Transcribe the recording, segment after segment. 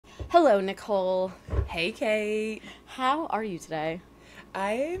Hello, Nicole. Hey, Kate. How are you today?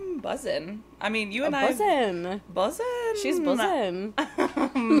 I'm buzzing. I mean, you and I... Buzzing. Buzzing. She's buzzing.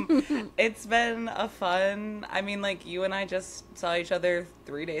 It's been a fun... I mean, like, you and I just saw each other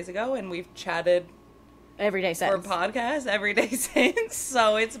 3 days ago, and we've chatted Every day since. for podcasts every day since,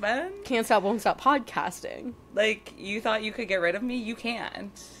 so it's been... Can't stop, won't stop podcasting. Like, you thought you could get rid of me? You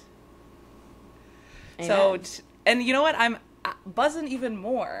can't. Amen. And you know what? I'm buzzing even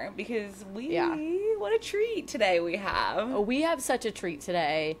more, because what a treat today we have. We have such a treat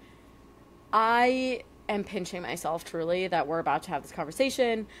today. I am pinching myself, truly, that we're about to have this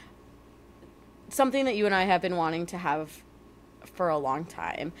conversation. Something that you and I have been wanting to have for a long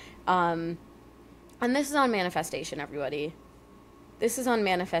time. And this is on manifestation, everybody. This is on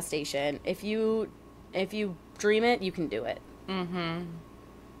manifestation. If you dream it, you can do it. Mm-hmm.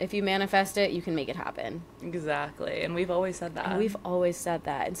 If you manifest it, you can make it happen. Exactly. And we've always said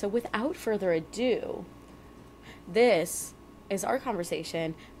that. And so without further ado, this is our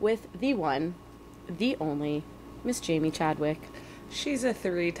conversation with the one, the only, Miss Jamie Chadwick. She's a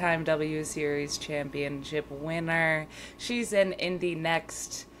 3-time W Series championship winner. She's in Indy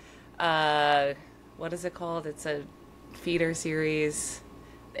Next, what is it called? It's a feeder series.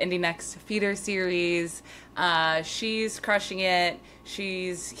 Indy Next feeder series. She's crushing it.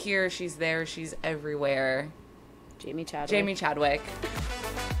 She's here, she's there, she's everywhere. Jamie Chadwick. Jamie Chadwick.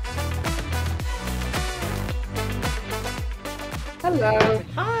 Hello.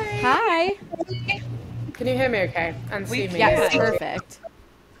 Hi. Can you hear me okay? And see me? Yes, okay? perfect.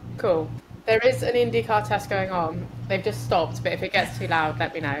 Cool. There is an IndyCar test going on. They've just stopped, but if it gets too loud,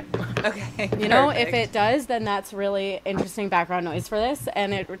 let me know. Okay. You know, if it does, then that's really interesting background noise for this,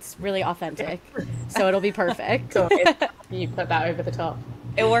 and it's really authentic. So it'll be perfect. Cool. You put that over the top.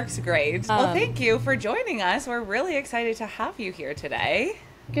 It works great. Well, thank you for joining us. We're really excited to have you here today.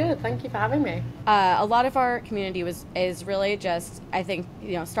 Good. Thank you for having me. A lot of our community is really just, I think,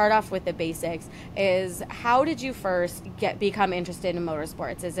 start off with the basics. Is how did you first become interested in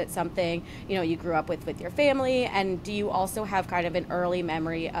motorsports? Is it something you grew up with your family, and do you also have kind of an early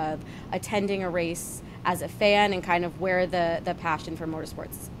memory of attending a race as a fan, and kind of where the passion for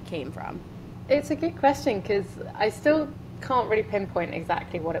motorsports came from? It's a good question because I still can't really pinpoint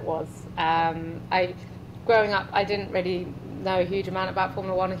exactly what it was. Growing up, I didn't really know a huge amount about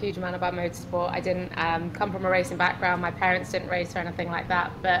Formula One, a huge amount about motorsport. I didn't come from a racing background. My parents didn't race or anything like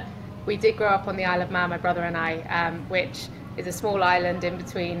that, but we did grow up on the Isle of Man, my brother and I, which is a small island in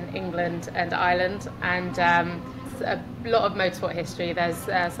between England and Ireland, and a lot of motorsport history. There's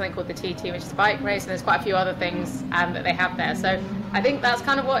something called the TT, which is a bike race, and there's quite a few other things that they have there. So I think that's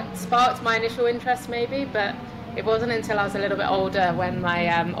kind of what sparked my initial interest maybe, but it wasn't until I was a little bit older when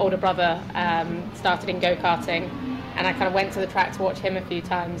my older brother started in go-karting, and I kind of went to the track to watch him a few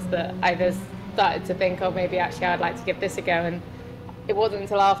times that I just started to think, oh, maybe actually I'd like to give this a go. And it wasn't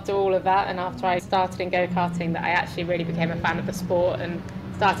until after all of that and after I started in go-karting that I actually really became a fan of the sport and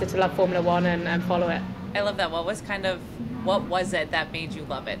started to love Formula One and follow it. I love that. What was it that made you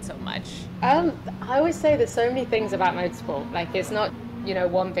love it so much? I always say there's so many things about motorsport. Like, it's not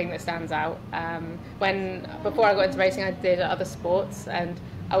one thing that stands out. Before I got into racing, I did other sports, and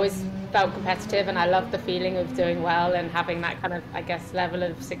I always felt competitive, and I loved the feeling of doing well and having that kind of, I guess, level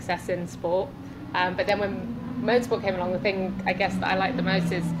of success in sport. But then when motorsport came along, the thing I guess that I like the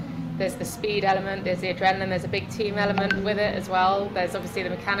most is there's the speed element, there's the adrenaline, there's a big team element with it as well. There's obviously the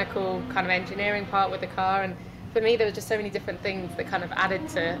mechanical kind of engineering part with the car, and for me there were just so many different things that kind of added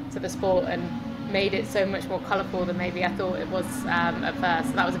to the sport and made it so much more colourful than maybe I thought it was at first.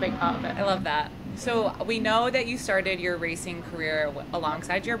 So that was a big part of it. I love that. So we know that you started your racing career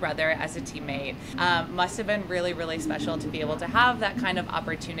alongside your brother as a teammate. Must have been really, really special to be able to have that kind of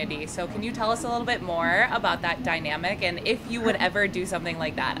opportunity. So can you tell us a little bit more about that dynamic, and if you would ever do something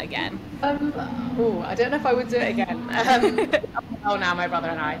like that again? I don't know if I would do it again. Oh, now my brother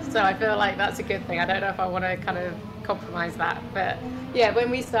and I. So I feel like that's a good thing. I don't know if I want to kind of compromise that. But yeah, when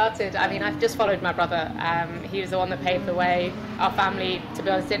we started, I mean, I've just followed my brother. He was the one that paved the way. Our family, to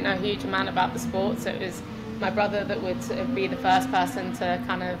be honest, didn't know a huge amount about the sport. So it was my brother that would be the first person to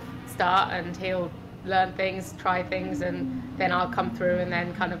kind of start, and he'll learn things, try things, and then I'll come through and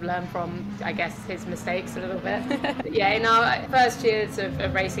then kind of learn from, I guess, his mistakes a little bit. Yeah, in our first years of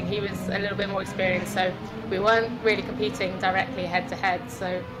racing, he was a little bit more experienced, so we weren't really competing directly head to head,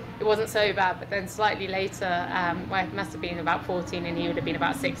 so it wasn't so bad. But then slightly later, I must have been about 14 and he would have been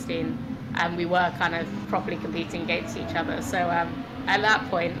about 16, and we were kind of properly competing against each other. So at that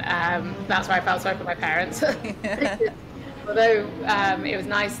point, that's where I felt sorry for my parents. Although it was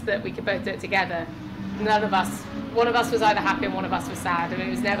nice that we could both do it together, none of us one of us was either happy and one of us was sad, and it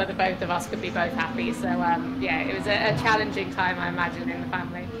was never the both of us could be both happy. So yeah, it was a challenging time, I imagine, in the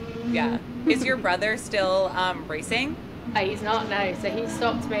family. Yeah. Is your brother still racing? He's not, no. So he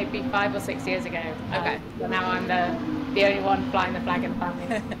stopped maybe 5 or 6 years ago. Okay. So now I'm the only one flying the flag in the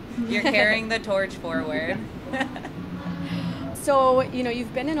family. You're carrying the torch forward. So, you know,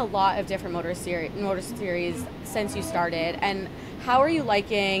 you've been in a lot of different motor series since you started, and how are you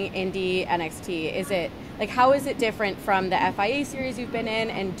liking Indy NXT? Is it, like, how is it different from the FIA series you've been in,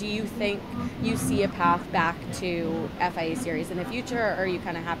 and do you think you see a path back to FIA series in the future, or are you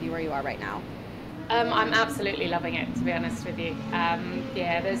kind of happy where you are right now? I'm absolutely loving it, to be honest with you.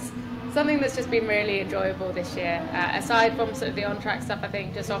 Yeah, there's something that's just been really enjoyable this year. Aside from sort of the on-track stuff, I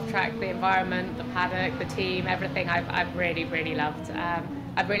think just off-track, the environment, the paddock, the team, everything I've really, really loved.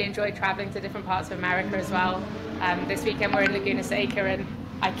 I've really enjoyed traveling to different parts of America as well. This weekend we're in Laguna Seca, and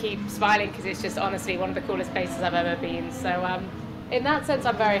I keep smiling because it's just honestly one of the coolest places I've ever been. So in that sense,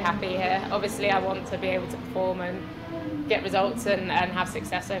 I'm very happy here. Obviously, I want to be able to perform and get results and have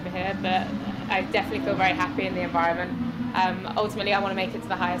success over here, but I definitely feel very happy in the environment. Ultimately, I want to make it to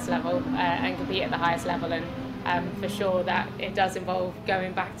the highest level and compete at the highest level, and for sure that it does involve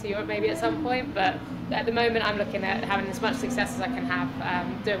going back to Europe maybe at some point, but at the moment I'm looking at having as much success as I can have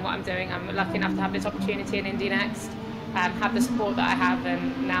doing what I'm doing. I'm lucky enough to have this opportunity in Indy next, have the support that I have,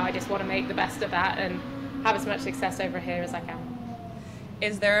 and now I just want to make the best of that and have as much success over here as I can.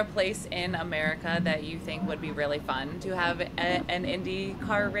 Is there a place in America that you think would be really fun to have an Indy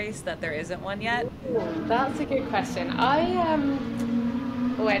car race that there isn't one yet? Ooh, that's a good question.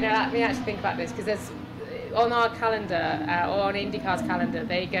 Wait, no, let me actually think about this, because there's on our calendar or on IndyCar's calendar,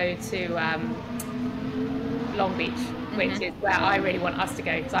 they go to Long Beach, which is where I really want us to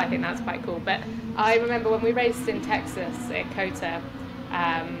go because I think that's quite cool. But I remember when we raced in Texas at COTA.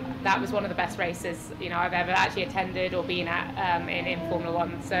 That was one of the best races, you know, I've ever actually attended or been at in Formula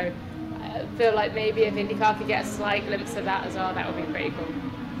One. So I feel like maybe if IndyCar could get a slight glimpse of that as well, that would be pretty cool.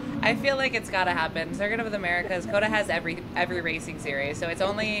 I feel like it's got to happen. Circuit of the Americas, COTA has every racing series, so it's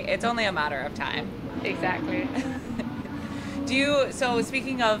only a matter of time. Exactly. So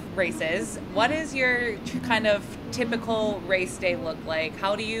speaking of races, what is your kind of typical race day look like?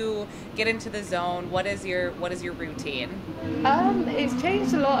 How do you get into the zone? What is your routine? It's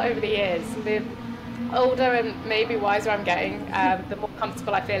changed a lot over the years. The older and maybe wiser I'm getting, the more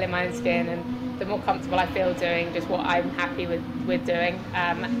comfortable I feel in my own skin, and the more comfortable I feel doing just what I'm happy with doing.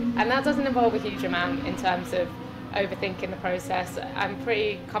 And that doesn't involve a huge amount in terms of overthinking the process. I'm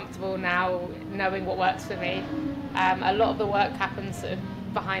pretty comfortable now knowing what works for me. A lot of the work happens sort of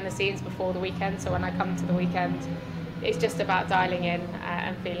behind the scenes before the weekend, so when I come to the weekend, it's just about dialing in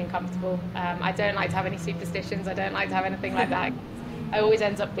and feeling comfortable. I don't like to have any superstitions, I don't like to have anything like that. I always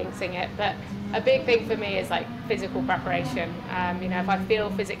end up jinxing it, but a big thing for me is like physical preparation. You know, if I feel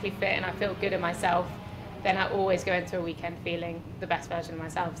physically fit and I feel good in myself, then I always go into a weekend feeling the best version of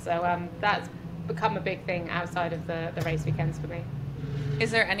myself. So that's become a big thing outside of the race weekends for me. Is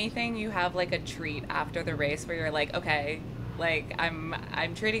there anything you have, like a treat after the race where you're like, okay, like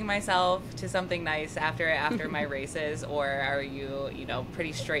I'm treating myself to something nice after my races, or are you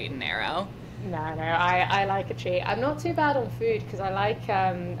pretty straight and narrow? No, I like a treat. I'm not too bad on food because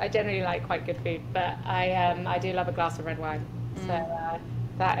I generally like quite good food, but I do love a glass of red wine, so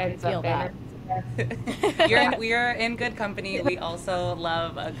that ends up in it. We are in good company. We also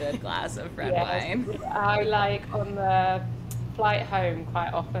love a good glass of red wine. I like on the flight home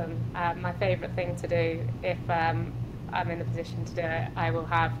quite often. My favourite thing to do if I'm in the position to do it, I will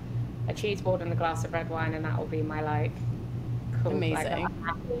have a cheese board and a glass of red wine, and that will be my cool, amazing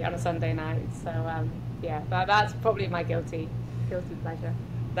on a Sunday night. So yeah, that's probably my guilty pleasure.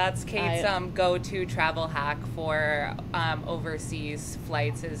 That's Kate's go-to travel hack for overseas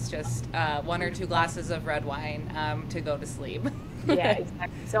flights is just 1 or 2 glasses of red wine to go to sleep. Yeah,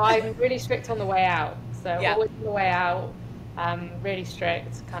 exactly. So I'm really strict on the way out. So always on the way out, really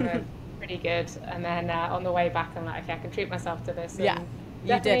strict, kind of pretty good. And then on the way back, I'm like, okay, I can treat myself to this. Yeah,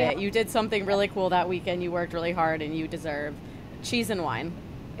 you did it. You did something really cool that weekend. You worked really hard, and you deserve cheese and wine.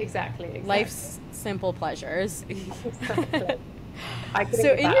 Exactly. Life's simple pleasures. Exactly.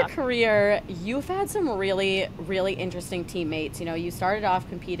 So in your career, you've had some really, really interesting teammates. You know, you started off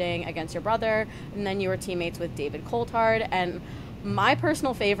competing against your brother, and then you were teammates with David Coulthard. And my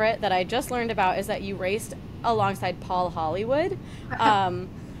personal favorite that I just learned about is that you raced alongside Paul Hollywood,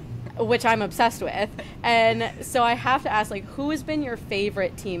 which I'm obsessed with. And so I have to ask, like, who has been your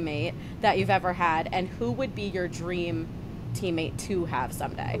favorite teammate that you've ever had, and who would be your dream teammate to have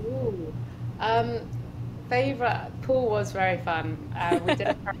someday? Ooh. Favorite pool was very fun. We did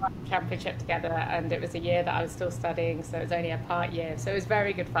a championship together, and it was a year that I was still studying, so it was only a part year. So it was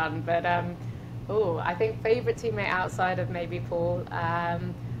very good fun. But I think favorite teammate outside of maybe Paul.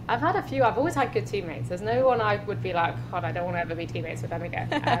 I've had a few. I've always had good teammates. There's no one I would be like, God, I don't want to ever be teammates with them again.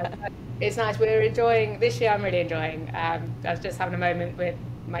 It's nice. We're enjoying this year. I'm really enjoying. I was just having a moment with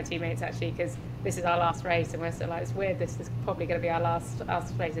my teammates actually, because this is our last race, and we're still like, it's weird. This is probably going to be our last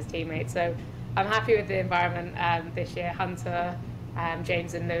race as teammates. So I'm happy with the environment this year. Hunter,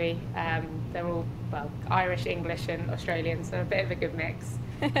 James and Louis, they're all Irish, English, and Australian, so a bit of a good mix.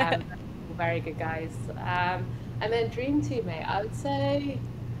 Very good guys. And then dream teammate, I would say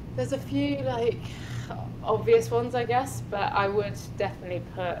there's a few like obvious ones, I guess, but I would definitely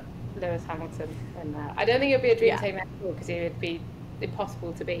put Lewis Hamilton in there. I don't think it'd be a dream teammate at all, because he would be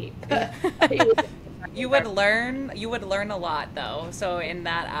impossible to beat. But you would learn a lot though, so in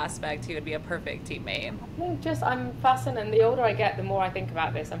that aspect he would be a perfect teammate. I think I'm fascinated, and the older I get the more I think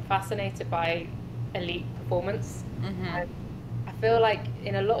about this. I'm fascinated by elite performance. I feel like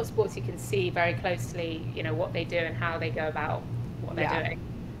in a lot of sports you can see very closely, what they do and how they go about what they're doing,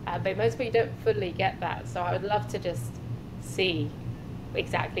 but most people don't fully get that. So I would love to just see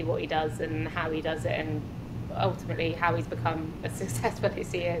exactly what he does and how he does it, and ultimately how he's become as successful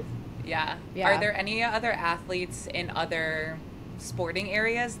as he is. Yeah. Are there any other athletes in other sporting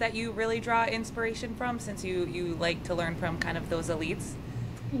areas that you really draw inspiration from, since you like to learn from kind of those elites?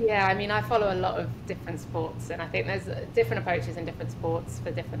 Yeah, I mean, I follow a lot of different sports, and I think there's different approaches in different sports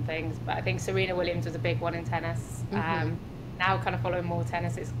for different things. But I think Serena Williams was a big one in tennis. Now kind of following more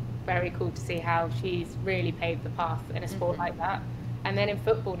tennis, it's very cool to see how she's really paved the path in a sport like that. And then in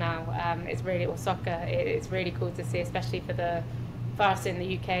football now, or soccer, it's really cool to see, especially for us in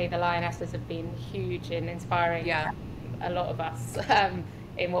the UK, the Lionesses have been huge in inspiring a lot of us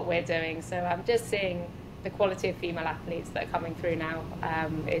in what we're doing. So I'm just seeing the quality of female athletes that are coming through now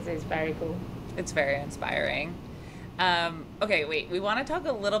is very cool. It's very inspiring. Okay, wait, we want to talk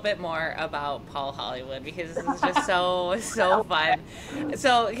a little bit more about Paul Hollywood, because this is just so fun.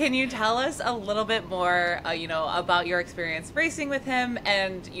 So can you tell us a little bit more, about your experience racing with him,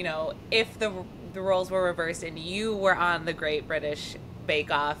 and, if the roles were reversed and you were on the Great British Bake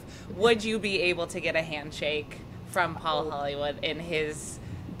Off, would you be able to get a handshake from Paul Hollywood in his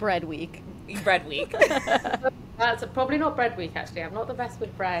bread week? That's probably not bread week, actually. I'm not the best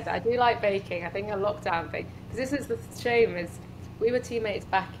with bread. I do like baking. I think a lockdown thing, because this is the shame, is we were teammates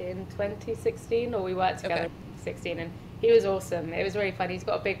back in 2016, or we worked together in 2016, and he was awesome. It was really fun. He's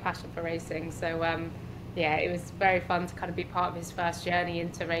got a big passion for racing, so it was very fun to kind of be part of his first journey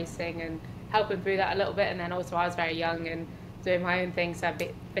into racing and help him through that a little bit. And then also I was very young and doing my own thing, so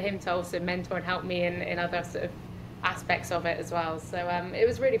for him to also mentor and help me in other sort of aspects of it as well. So it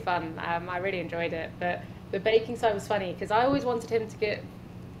was really fun. I really enjoyed it. But the baking side was funny, because I always wanted him to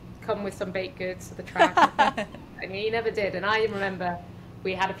come with some baked goods to the track. I mean, he never did. And I remember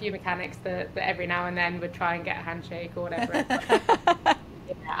we had a few mechanics that every now and then would try and get a handshake or whatever.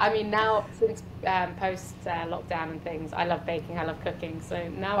 I mean, now since post lockdown and things, I love baking, I love cooking. So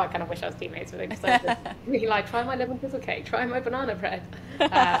now I kind of wish I was teammates with him. So really like, try my lemon drizzle cake, try my banana bread.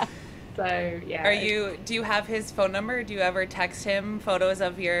 So yeah. Do you have his phone number? Do you ever text him photos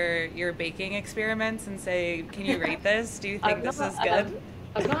of your baking experiments and say, can you rate this? Do you think this is good?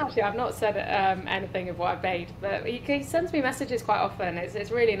 I've not said anything of what I've made, but he sends me messages quite often.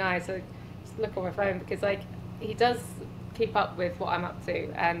 It's really nice. I just look on my phone, because like he does keep up with what I'm up to,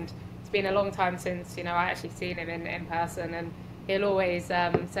 and it's been a long time since I actually seen him in person, and he'll always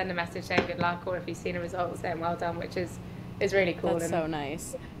send a message saying good luck, or if he's seen a result saying well done, which is really cool. That's so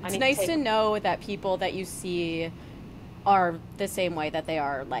nice. It's nice to know that people that you see are the same way that they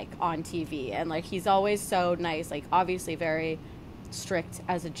are like on TV, and like he's always so nice, like obviously very strict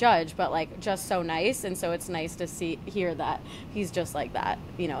as a judge, but like just so nice, and so it's nice to hear that he's just like that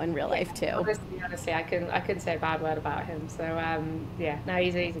in real life too. Honestly, I couldn't say a bad word about him. So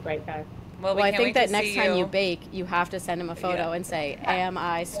he's a great guy. Well, I think that next time you bake, you have to send him a photo and say, am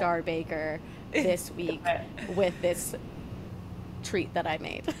I star baker this week with this treat that I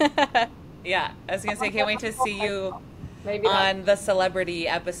made? Yeah, I was gonna say, can't wait to see you on the celebrity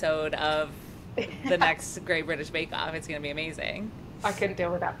episode of the next Great British Bake Off. It's gonna be amazing. I couldn't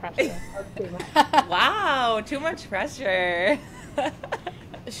deal with that pressure. Wow, too much pressure.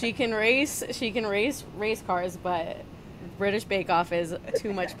 She can race race cars, but British Bake Off is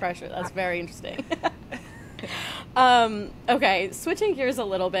too much pressure. That's very interesting. Okay, switching gears a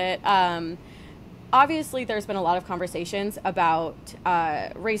little bit. Obviously, there's been a lot of conversations about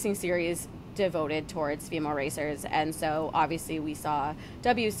racing series devoted towards female racers. And so obviously we saw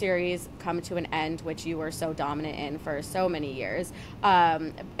W Series come to an end, which you were so dominant in for so many years.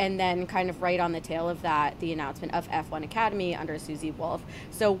 And then kind of right on the tail of that, the announcement of F1 Academy under Susie Wolf.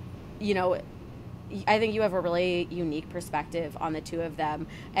 So, you know, I think you have a really unique perspective on the two of them.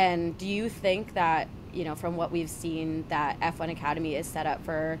 And do you think that, you know, from what we've seen, that F1 Academy is set up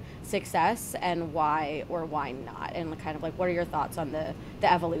for success, and why or why not? And kind of like, what are your thoughts on the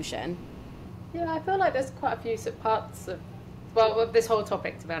evolution? Yeah, I feel like there's quite a few parts of, well, this whole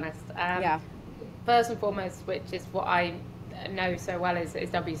topic, to be honest. Yeah. First and foremost, which is what I know so well, is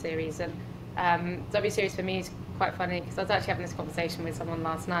W Series. And W Series for me is quite funny, because I was actually having this conversation with someone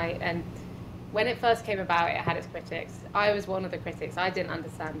last night, and when it first came about, it had its critics. I was one of the critics. I didn't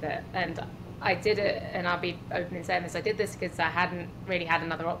understand it, and I did it, and I'll be open in saying this, I did this because I hadn't really had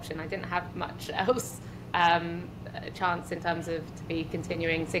another option. I didn't have much else chance in terms of to be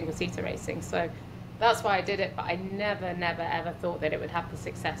continuing single-seater racing. So that's why I did it, but I never, ever thought that it would have the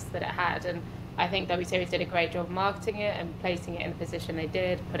success that it had. And I think W Series did a great job marketing it and placing it in the position they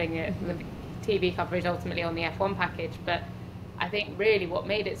did, putting it with TV coverage ultimately on the F1 package. But I think really what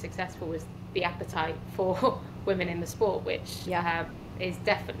made it successful was the appetite for women in the sport, which is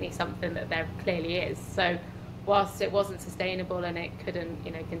definitely something that there clearly is. So whilst it wasn't sustainable and it couldn't,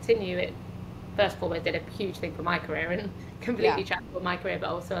 you know, continue, it first of all, it did a huge thing for my career and completely transformed my career, but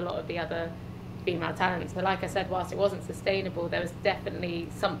also a lot of the other female talents. So like I said, whilst it wasn't sustainable, there was definitely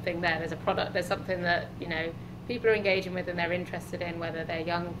something there. There's a product, there's something that, you know, people are engaging with and they're interested in, whether they're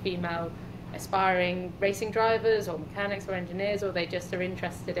young female aspiring racing drivers or mechanics or engineers, or they just are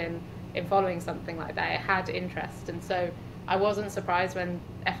interested in following something like that. It had interest. And so I wasn't surprised when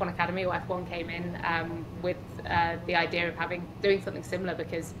F1 Academy or F1 came in with the idea of doing something similar,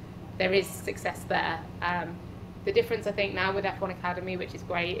 because there is success there. The difference, I think, now with F1 Academy, which is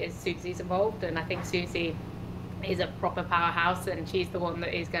great, is Susie's involved, and I think Susie is a proper powerhouse, and she's the one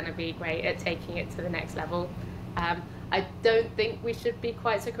that is going to be great at taking it to the next level. I don't think we should be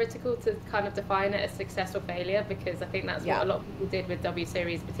quite so critical to kind of define it as success or failure, because I think that's what a lot of people did with W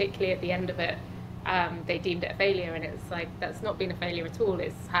Series, particularly at the end of it. They deemed it a failure, and it's like, that's not been a failure at all.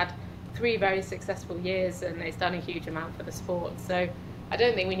 It's had 3 very successful years, and it's done a huge amount for the sport. So I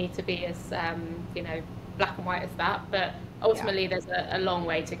don't think we need to be as you know, black and white as that, but ultimately there's a long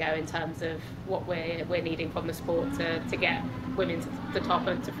way to go in terms of what we're needing from the sport to get women to the top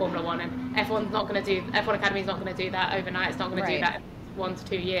and to Formula One. And F1 Academy is not going to do that overnight. It's not going to do that in 1 to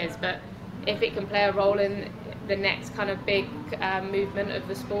 2 years, but if it can play a role in the next kind of big movement of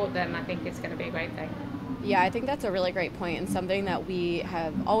the sport, then I think it's going to be a great thing. Yeah, I think that's a really great point, and something that we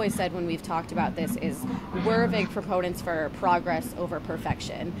have always said when we've talked about this is we're big proponents for progress over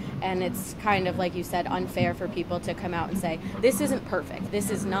perfection. And it's kind of, like you said, unfair for people to come out and say, this isn't perfect.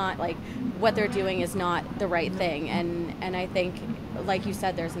 This is not, like, what they're doing is not the right thing. And I think, like you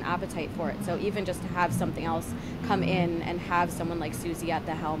said, there's an appetite for it. So even just to have something else come in and have someone like Susie at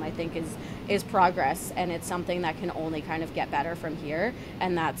the helm, I think is progress, and it's something that can only kind of get better from here.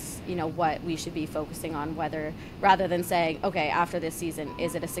 And that's, you know, what we should be focusing on, rather than saying, okay, after this season,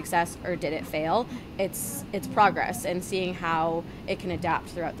 is it a success or did it fail? It's progress, and seeing how it can adapt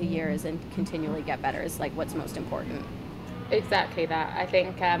throughout the years and continually get better is like what's most important. Exactly that. I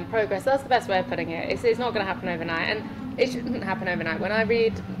think progress, that's the best way of putting it. It's not going to happen overnight, and it shouldn't happen overnight. When I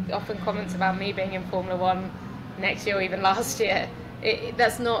read often comments about me being in Formula One next year or even last year,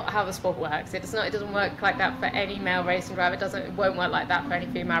 that's not how the sport works. It doesn't work like that for any male racing driver. It won't work like that for any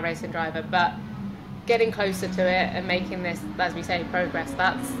female racing driver. But getting closer to it and making this, as we say, progress,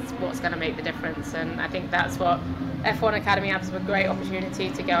 that's what's going to make the difference. And I think that's what F1 Academy has a great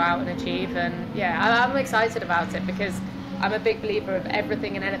opportunity to go out and achieve. And yeah, I'm excited about it, because I'm a big believer of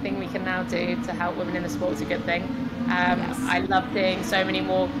everything and anything we can now do to help women in the sport is a good thing. I love seeing so many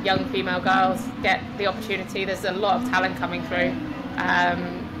more young female girls get the opportunity. There's a lot of talent coming through.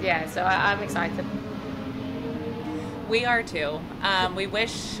 So I'm excited. We are too. We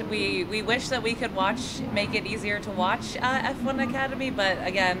wish that we could make it easier to watch F1 Academy, but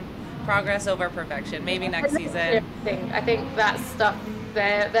again, progress over perfection. Maybe next season. I think that stuff,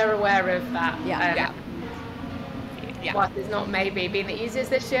 they're aware of that. Yeah. Whilst it's not maybe been the easiest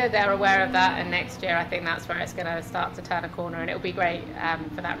this year, they're aware of that, and next year I think that's where it's going to start to turn a corner, and it'll be great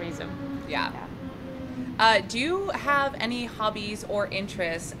for that reason. Yeah. Do you have any hobbies or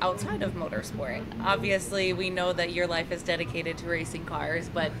interests outside of motorsport? Obviously, we know that your life is dedicated to racing cars,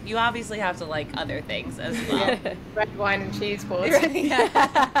 but you obviously have to like other things as well. Red wine and cheese balls.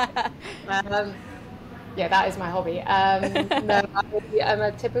 Yeah, that is my hobby. No, I'm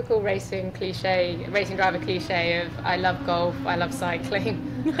a typical racing driver cliche of I love golf, I love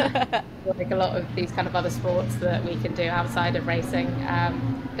cycling. Like a lot of these kind of other sports that we can do outside of racing.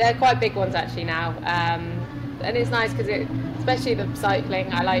 They're quite big ones actually now. And it's nice because especially the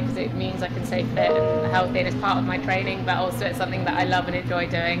cycling, I like because it means I can stay fit and healthy and it's part of my training, but also it's something that I love and enjoy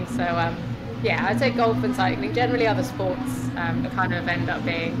doing. So yeah, I'd say golf and cycling. Generally other sports kind of end up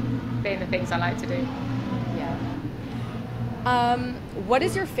being the things I like to do. What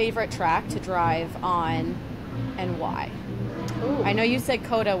is your favorite track to drive on and why? Ooh. I know you said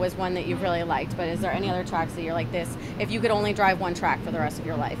Coda was one that you really liked, but is there any other tracks that you're like this? If you could only drive one track for the rest of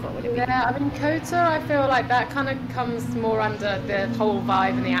your life, what would it be? Yeah, I mean, Coda, I feel like that kind of comes more under the whole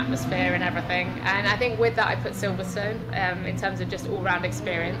vibe and the atmosphere and everything. And I think with that, I put Silverstone in terms of just all-round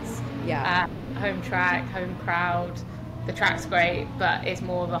experience. Yeah. Home track, home crowd. The track's great, but it's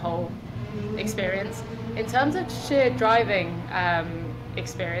more the whole experience. In terms of sheer driving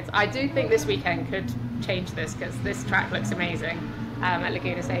experience, I do think this weekend could change this because this track looks amazing at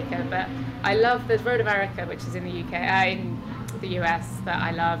Laguna Seca. But I love the Road America, which is in the UK, in the US, that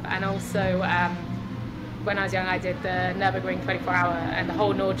I love, and also when I was young, I did the Nürburgring 24-hour, and the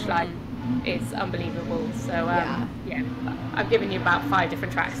whole Nordschleife is unbelievable. So yeah, I've given you about 5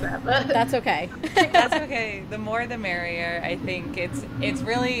 different tracks there, but That's okay. That's okay. The more the merrier. I think it's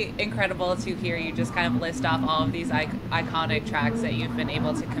really incredible to hear you just kind of list off all of these iconic tracks that you've been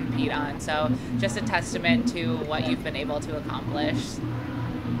able to compete on. So just a testament to what you've been able to accomplish.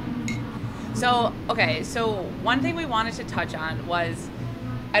 So, okay, so one thing we wanted to touch on was,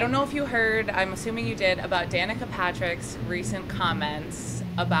 I don't know if you heard, I'm assuming you did, about Danica Patrick's recent comments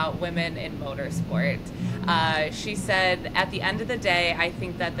about women in motorsport. She said, at the end of the day, I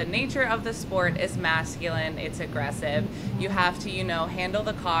think that the nature of the sport is masculine, it's aggressive. You have to, handle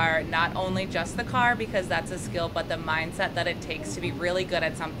the car, not only just the car, because that's a skill, but the mindset that it takes to be really good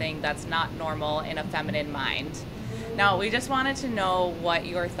at something that's not normal in a feminine mind. Now, we just wanted to know what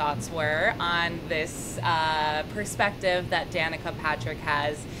your thoughts were on this perspective that Danica Patrick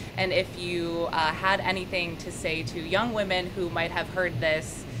has, and if you had anything to say to young women who might have heard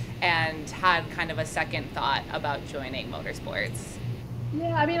this and had kind of a second thought about joining motorsports.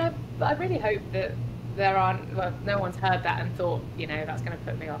 yeah, I mean, I really hope that no one's heard that and thought, that's going to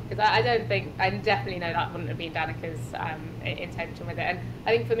put me off. Because I definitely know that wouldn't have been Danica's intention with it. And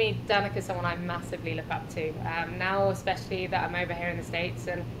I think for me, Danica's someone I massively look up to. Now, especially that I'm over here in the States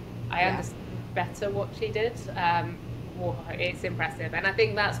and I understand better what she did. It's impressive. And I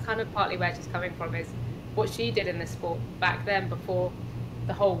think that's kind of partly where she's coming from, is what she did in this sport back then, before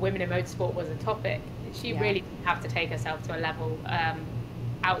the whole women in motorsport was a topic. She really didn't have to take herself to a level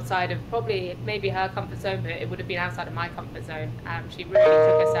outside of probably maybe her comfort zone, but it would have been outside of my comfort zone. She really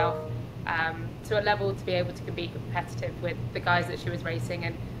took herself to a level to be able to be competitive with the guys that she was racing,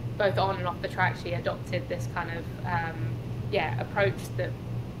 and both on and off the track she adopted this kind of approach that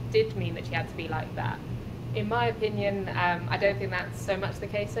did mean that she had to be like that. In my opinion, I don't think that's so much the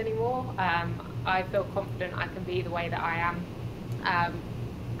case anymore. I feel confident I can be the way that I am,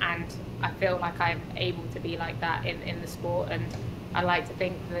 and I feel like I'm able to be like that in the sport, and I like to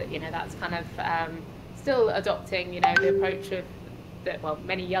think that that's kind of still adopting the approach of that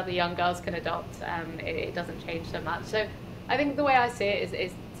many other young girls can adopt. It doesn't change so much. So I think the way I see it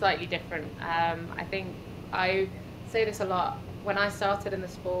is slightly different. I think I say this a lot. When I started in the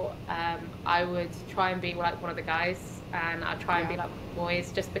sport, I would try and be like one of the guys, and I'd try and be like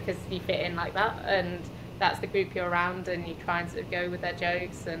boys, just because you fit in like that, and that's the group you're around, and you try and sort of go with their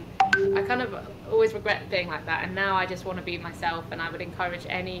jokes. And I kind of always regret being like that, and now I just want to be myself, and I would encourage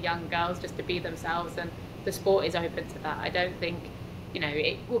any young girls just to be themselves, and the sport is open to that. I don't think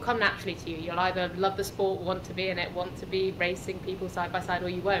it will come naturally to you. You'll either love the sport, want to be in it, want to be racing people side by side, or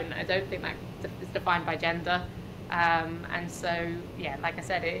you won't. I don't think that is defined by gender. And so, like I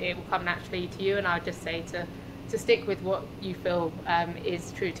said, it will come naturally to you, and I would just say to stick with what you feel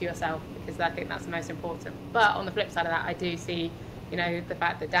is true to yourself, because I think that's the most important. But on the flip side of that, I do see, the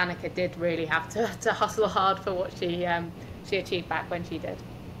fact that Danica did really have to hustle hard for what she achieved back when she did.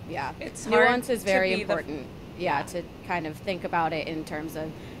 Yeah, It's nuance hard is very to be important. To kind of think about it in terms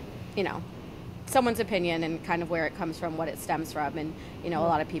of, someone's opinion and kind of where it comes from, what it stems from. And, a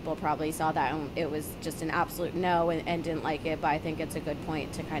lot of people probably saw that and it was just an absolute no and didn't like it. But I think it's a good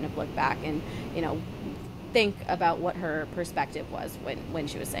point to kind of look back and, think about what her perspective was when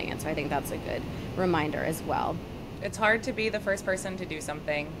she was saying it. So I think that's a good reminder as well. It's hard to be the first person to do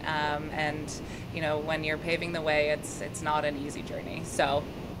something, and when you're paving the way, it's not an easy journey. So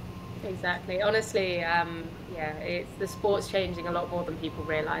Exactly. Honestly, it's the sport's changing a lot more than people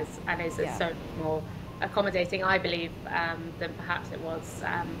realise, and it's so much more accommodating, I believe, than perhaps it was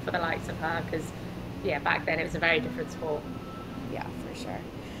for the likes of her, because back then it was a very different sport. Yeah, for sure.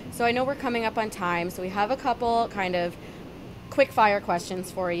 So I know we're coming up on time, so we have a couple kind of quick fire questions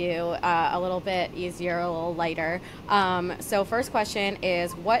for you, a little bit easier, a little lighter. So first question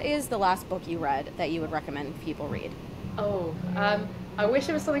is, what is the last book you read that you would recommend people read? I wish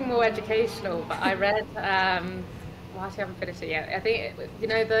it was something more educational, but I read, well, actually I haven't finished it yet. I think,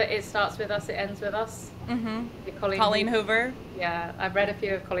 It Starts With Us, It Ends With Us. Mm-hmm. Colleen Hoover. Yeah, I've read a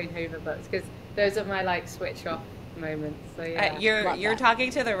few of Colleen Hoover books, because those are my, switch off moments. So yeah, you're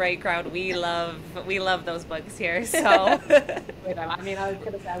talking to the right crowd. We love those books here. So I mean, I was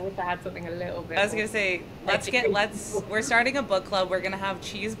gonna say I wish I had something a little bit. I was gonna say we're starting a book club. We're gonna have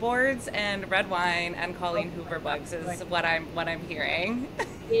cheese boards and red wine and Colleen Hoover books is what I'm hearing.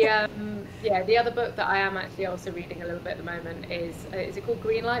 The other book that I am actually also reading a little bit at the moment is it called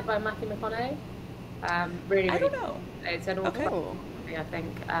Green Light by Matthew McConaughey? Really, I don't know. It's an autobiography. I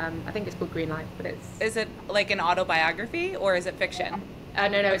think it's called Green Light, but Is it like an autobiography or is it fiction? No,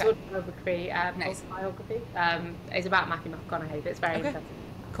 it's autobiography. Nice. Biography. It's about Matthew McConaughey, but it's very interesting.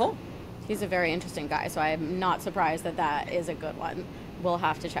 Cool. He's a very interesting guy, so I'm not surprised that is a good one. We'll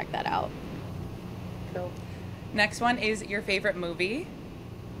have to check that out. Cool. Next one is your favorite movie.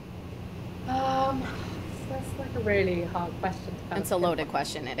 That's a really hard question. It's a loaded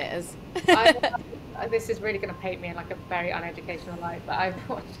question. It is. This is really going to paint me in a very uneducational light, but I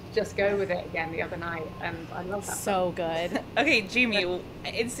watched Just Go With It again the other night, and I love that. So good. Okay, Jamie,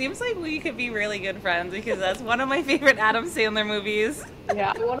 it seems like we could be really good friends because that's one of my favorite Adam Sandler movies.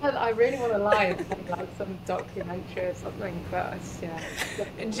 Yeah, I really want to lie and say some documentary or something, but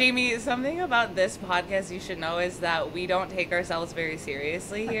Jamie, something about this podcast you should know is that we don't take ourselves very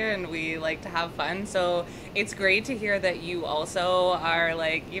seriously here, and we like to have fun. So it's great to hear that you also are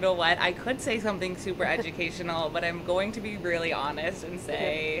you know what? I could say something super educational, but I'm going to be really honest and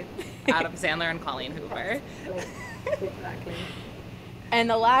say Adam Sandler and Colleen Hoover. Exactly. And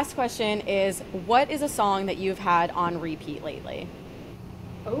the last question is, what is a song that you've had on repeat lately?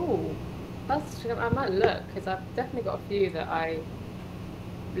 Oh, I might look, because I've definitely got a few that I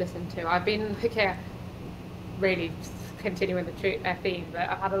listen to. I've been really continuing the theme, but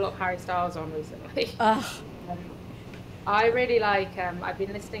I've had a lot of Harry Styles on recently. I really like, I've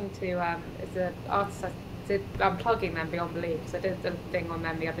been listening to, it's an artist, I'm plugging them beyond belief, because I did the thing on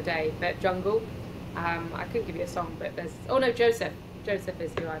them the other day, but Jungle, I couldn't give you a song, but Joseph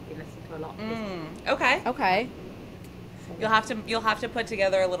is who I've been listening to a lot. Okay. You'll have to put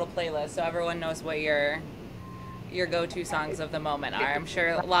together a little playlist so everyone knows what your go-to songs of the moment are. I'm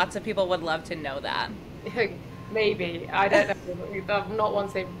sure lots of people would love to know that. Maybe. I don't know. Not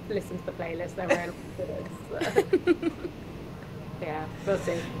once they've listened to the playlist, they're very yeah, we'll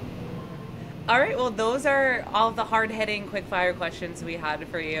see. All right, well, those are all the hard-hitting, quick-fire questions we had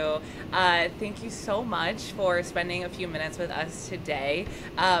for you. Thank you so much for spending a few minutes with us today.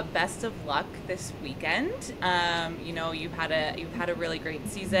 Best of luck this weekend. You've had a really great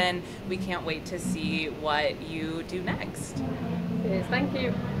season. We can't wait to see what you do next. Yes, thank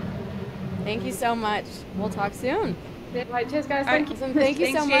you. Thank you so much. We'll talk soon. Yeah, right, cheers, guys. Thank you. Thank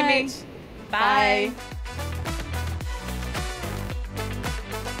you so Jamie. much. Bye.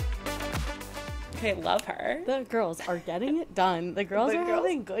 Okay, love her. The girls are getting it done. The girls are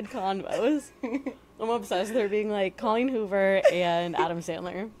having good convos. I'm obsessed. They're being like Colleen Hoover and Adam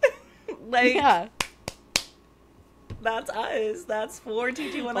Sandler. Yeah. That's us. That's for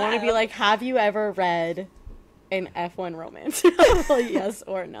TT1. I want to be like, have you ever read an F1 romance? Yes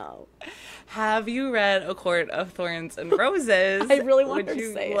or no. Have you read A Court of Thorns and Roses? I really want her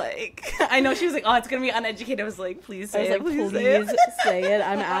to say it. I know she was like, oh, it's going to be uneducated. I was like, please say it. Please say it.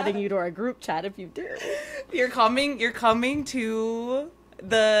 I'm adding you to our group chat if you do. You're coming to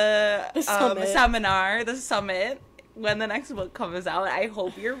the seminar, the summit, when the next book comes out. I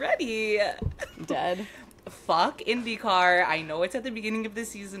hope you're ready. Dead. Fuck IndyCar. I know it's at the beginning of the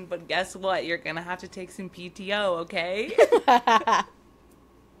season, but guess what? You're going to have to take some PTO, okay?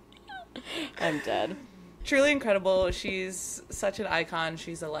 I'm dead. Truly incredible. She's such an icon.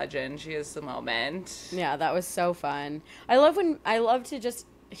 She's a legend. She is the moment. Yeah, that was so fun. I love to just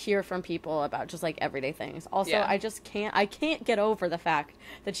hear from people about just everyday things. Also, yeah. I can't get over the fact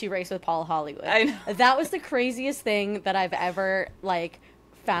that she raced with Paul Hollywood. I know. That was the craziest thing that I've ever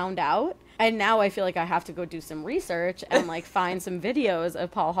found out. And now I feel like I have to go do some research and find some videos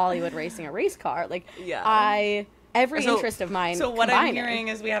of Paul Hollywood racing a race car. Interest of mine. So what I'm hearing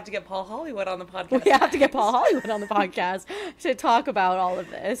is we have to get Paul Hollywood on the podcast. We have to get Paul Hollywood on the podcast to talk about all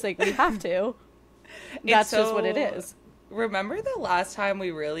of this. We have to. That's just what it is. Remember the last time we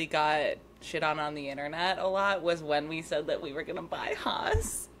really got shit on the internet a lot was when we said that we were going to buy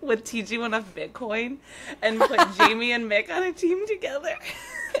Haas would teach you enough Bitcoin and put Jamie and Mick on a team together.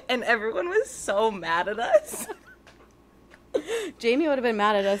 And everyone was so mad at us. Jamie would have been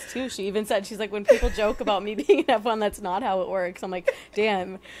mad at us too. She even said, she's like, when people joke about me being an F1, that's not how it works. I'm like,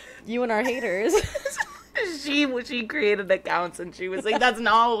 damn, you and our haters. She created accounts and she was like, that's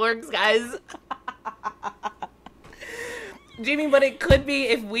not how it works, guys. Jamie, but it could be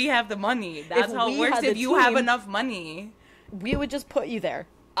if we have the money. That's how it works. If you have enough money, we would just put you there.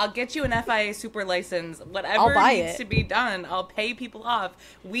 I'll get you an FIA super license. Whatever needs to be done, I'll pay people off.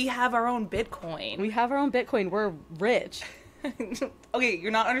 We have our own Bitcoin. We have our own Bitcoin. We're rich. Okay,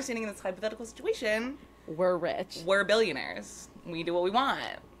 you're not understanding this hypothetical situation. We're rich. We're billionaires. We do what we want.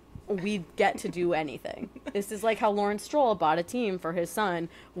 We get to do anything. This is like how Lawrence Stroll bought a team for his son.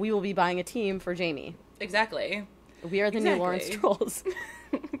 We will be buying a team for Jamie. Exactly. We are the new Lawrence Strolls.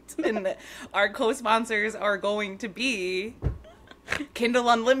 And our co-sponsors are going to be Kindle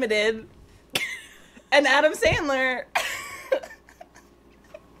Unlimited and Adam Sandler.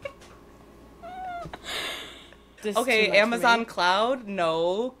 Okay, Amazon Cloud,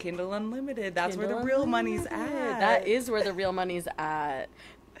 no. Kindle Unlimited. That's Kindle where the real money's at. That is where the real money's at.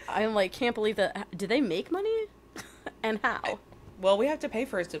 I'm like, can't believe that. Do they make money? And how? Well, we have to pay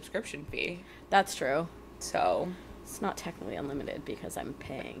for a subscription fee. That's true. So it's not technically unlimited because I'm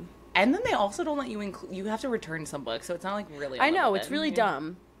paying. And then they also don't let you include. You have to return some books, so it's not like really. Unlimited. I know, it's really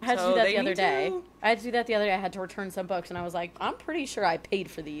dumb. I had to do that the other day. I had to do that the other day. I had to return some books, and I was like, I'm pretty sure I paid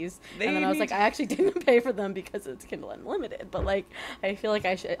for these. And then I was like, I actually didn't pay for them because it's Kindle Unlimited. But like, I feel like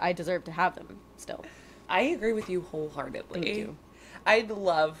I deserve to have them still. I agree with you wholeheartedly. Thank you. I'd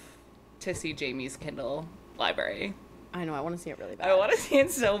love to see Jamie's Kindle library. I know. I want to see it really bad. I want to see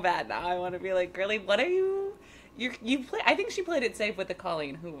it so bad now. I want to be like, girlie, what are you? You play. I think she played it safe with the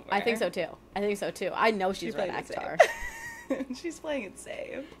Colleen Hoover. I think so too. I know she's read Avatar. She's playing it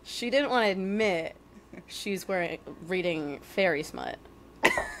safe. She didn't want to admit she's reading fairy smut.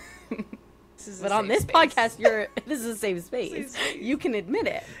 But on this podcast, this is a safe space. You can admit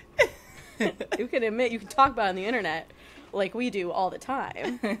it. You can talk about it on the internet like we do all the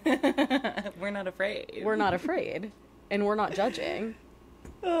time. We're not afraid. We're not afraid. And we're not judging.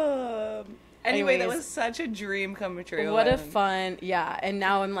 Anyway, that was such a dream come true. What a fun, yeah. And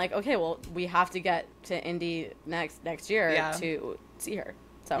now I'm like, okay, well, we have to get to Indy next year to see her.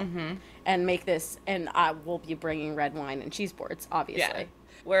 So, and make this, and I will be bringing red wine and cheese boards, obviously.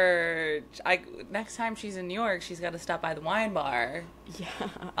 Yeah. Next time she's in New York, she's got to stop by the wine bar. Yeah.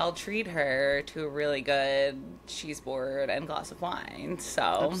 I'll treat her to a really good cheese board and glass of wine. So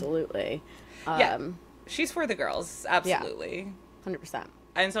absolutely. She's for the girls. Absolutely. Yeah, 100%.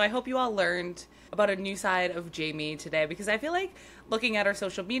 And so I hope you all learned about a new side of Jamie today, because I feel like looking at her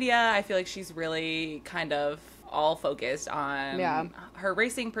social media, I feel like she's really kind of all focused on her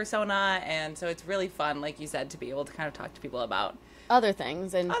racing persona. And so it's really fun, like you said, to be able to kind of talk to people about other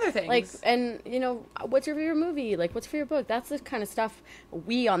things. Like, and you know, what's your favorite movie? Like, what's your favorite book? That's the kind of stuff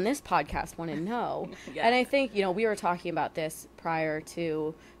we on this podcast want to know. And I think, you know, we were talking about this prior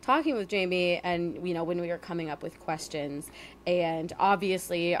to talking with Jamie, and, you know, when we were coming up with questions, and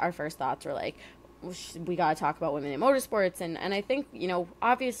obviously our first thoughts were like, we got to talk about women in motorsports, and I think, you know,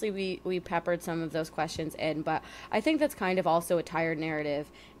 obviously we peppered some of those questions in, but I think that's kind of also a tired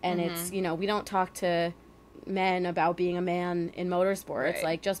narrative, and it's, you know, we don't talk to men about being a man in motorsports. Right.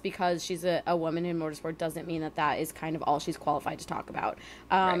 Like, just because she's a woman in motorsport doesn't mean that is kind of all she's qualified to talk about.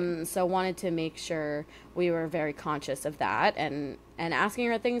 So wanted to make sure we were very conscious of that, and asking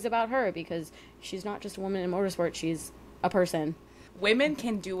her things about her, because she's not just a woman in motorsport, she's a person. Women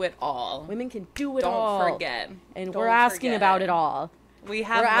can do it all. Women can do it all. Don't forget. And we're asking about it all. We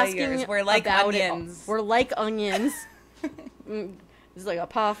have layers. We're like onions. We're like onions. This is like a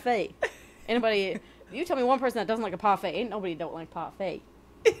parfait. Anybody... You tell me one person that doesn't like a parfait. Ain't nobody don't like parfait.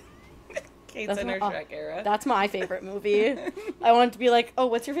 Kate's in her Shrek era. That's my favorite movie. I want it to be like, oh,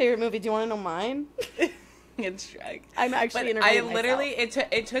 what's your favorite movie? Do you want to know mine? It's Shrek. I'm actually interviewing myself. Literally,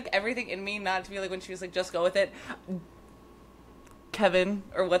 it took everything in me not to be like when she was like, just go with it. Kevin,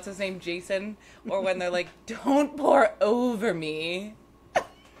 or what's his name, Jason, or when they're like, don't pour over me.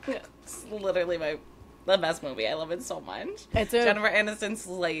 It's literally the best movie. I love it so much. Jennifer Aniston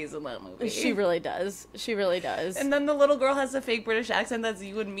slays in that movie. She really does. She really does. And then the little girl has a fake British accent. That's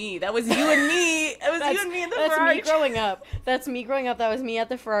you and me. That was you and me. That was you and me in the Ferrari. That's me growing up. That's me growing up. That was me at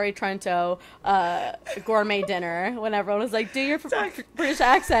the Ferrari Trento gourmet dinner when everyone was like, do your British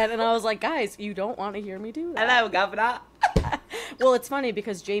accent. And I was like, guys, you don't want to hear me do that. Hello, Governor. Well, it's funny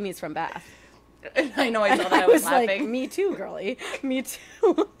because Jamie's from Bath. I know, I saw that. I was laughing. Like, me too, girlie. Me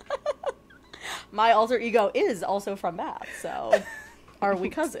too. my alter ego is also from Bath, so are we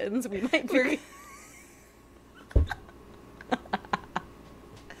cousins? We might be.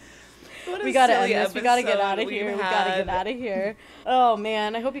 We gotta end this. We gotta get out of here. We gotta get out of here. Oh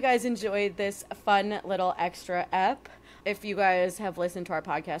man, I hope you guys enjoyed this fun little extra ep. If you guys have listened to our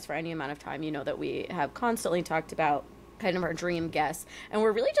podcast for any amount of time, you know that we have constantly talked about kind of our dream guests, and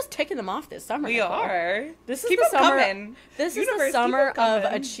we're really just ticking them off this summer. We are. This is keep the summer. Coming. This is the summer of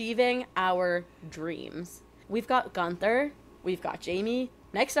achieving our dreams. We've got Gunther. We've got Jamie.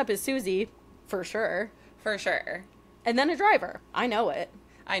 Next up is Susie, for sure. For sure. And then a driver. I know it.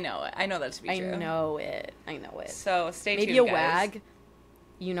 I know it. I know that to be true. I know it. So stay tuned, Maybe a guys. wag.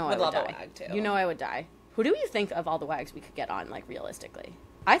 You know I would love die. a wag, too. You know I would die. Who do you think of all the wags we could get on, like, realistically?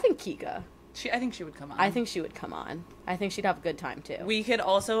 I think Kika. I think she would come on. I think she would come on. I think she'd have a good time, too. We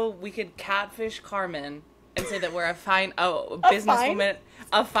could catfish Carmen and say that we're a businesswoman,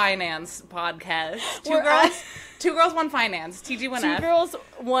 a finance podcast. Two girls, one finance. TG1F. Two girls,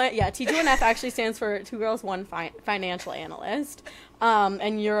 one. Yeah, TG1F actually stands for two girls, one financial analyst.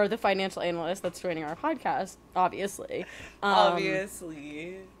 And you're the financial analyst that's joining our podcast, obviously.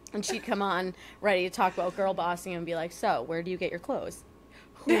 Obviously. And she'd come on ready to talk about girl bossing and be like, so, where do you get your clothes?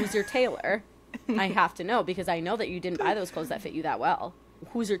 Who's your tailor? I have to know because I know that you didn't buy those clothes that fit you that well.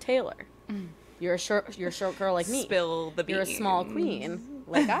 Who's your tailor? You're a short girl like me. Spill the beans. You're a small queen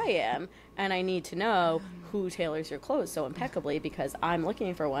like I am, and I need to know who tailors your clothes so impeccably because I'm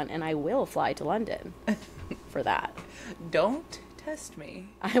looking for one, and I will fly to London for that. Don't test me.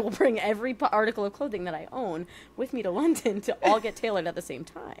 I will bring every article of clothing that I own with me to London to all get tailored at the same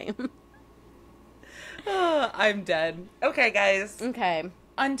time. I'm dead. Okay, guys. Okay.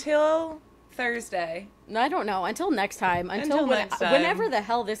 Until Thursday. No, I don't know. Until next time. Whenever the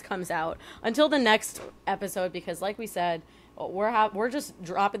hell this comes out. Until the next episode, because like we said, we're just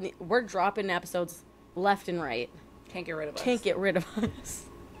dropping episodes left and right. Can't get rid of us. Can't get rid of us.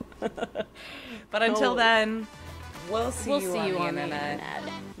 But until then, we'll see you on the internet.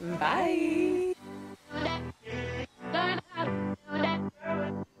 Bye.